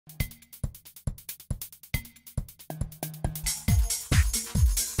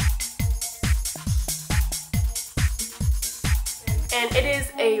and it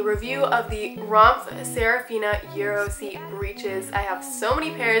is a review of the Romfh Sarafina Euro Seat breeches. I have so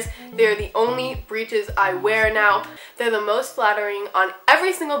many pairs. They're the only breeches I wear now. They're the most flattering on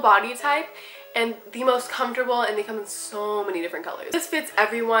every single body type and the most comfortable, and they come in so many different colors. This fits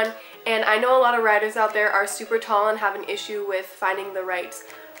everyone, and I know a lot of riders out there are super tall and have an issue with finding the right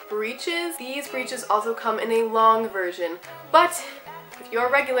breeches. These breeches also come in a long version, but if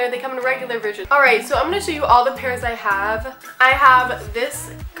you're regular, they come in a regular version. Alright, so I'm going to show you all the pairs I have. I have this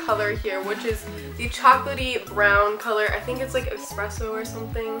color here, which is the chocolatey brown color. I think it's like espresso or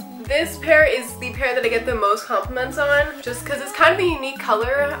something. This pair is the pair that I get the most compliments on, just because it's kind of a unique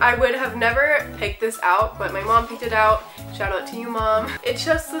color. I would have never picked this out, but my mom picked it out. Shout out to you, Mom. It's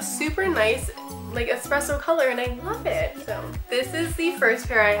just a super nice like espresso color, and I love it. So this is the first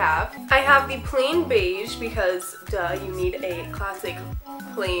pair I have. I have the plain beige because duh, you need a classic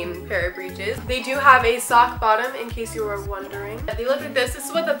plain pair of breeches. They do have a sock bottom in case you were wondering. They look like this. This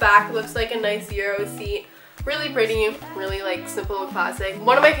is what the back looks like, a nice Euro seat. Really pretty, really like simple classic.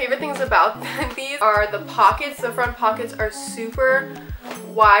 One of my favorite things about these are the pockets. The front pockets are super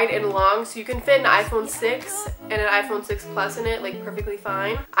wide and long, so you can fit an iPhone 6 and an iPhone 6 Plus in it like perfectly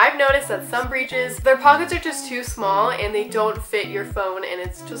fine. I've noticed that some breeches, their pockets are just too small and they don't fit your phone, and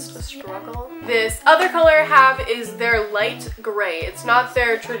it's just a struggle. This other color I have is their light gray. It's not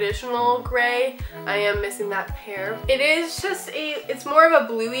their traditional gray. I am missing that pair. It is just it's more of a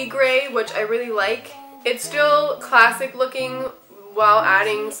bluey gray, which I really like. It's still classic looking while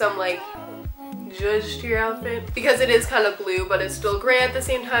adding some like zhuzh to your outfit, because it is kind of blue but it's still gray at the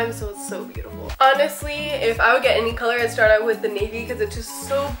same time, so it's so beautiful. Honestly, if I would get any color, I'd start out with the navy because it's just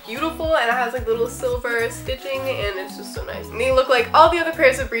so beautiful and it has like little silver stitching and it's just so nice. And they look like all the other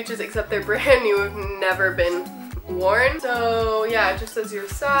pairs of breeches except they're brand new, have never been worn. So yeah, it just says your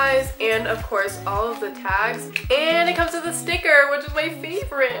size and of course all of the tags, and it comes with a sticker, which is my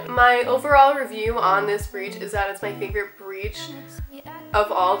favorite. My overall review on this breech is that it's my favorite breech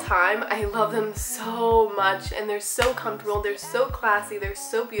of all time. I love them so much and they're so comfortable, they're so classy, they're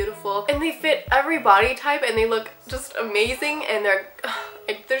so beautiful, and they fit every body type and they look just amazing, and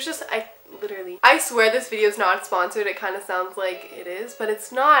there's just I swear this video is not sponsored. It kind of sounds like it is, but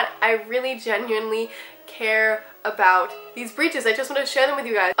it's not. I really genuinely care about these breeches. I just want to share them with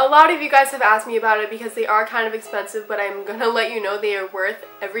you guys. A lot of you guys have asked me about it because they are kind of expensive, but I'm gonna let you know they are worth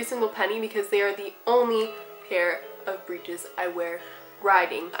every single penny because they are the only pair of breeches I wear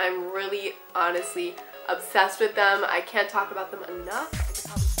riding. I'm really honestly obsessed with them. I can't talk about them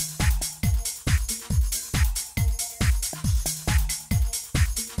enough.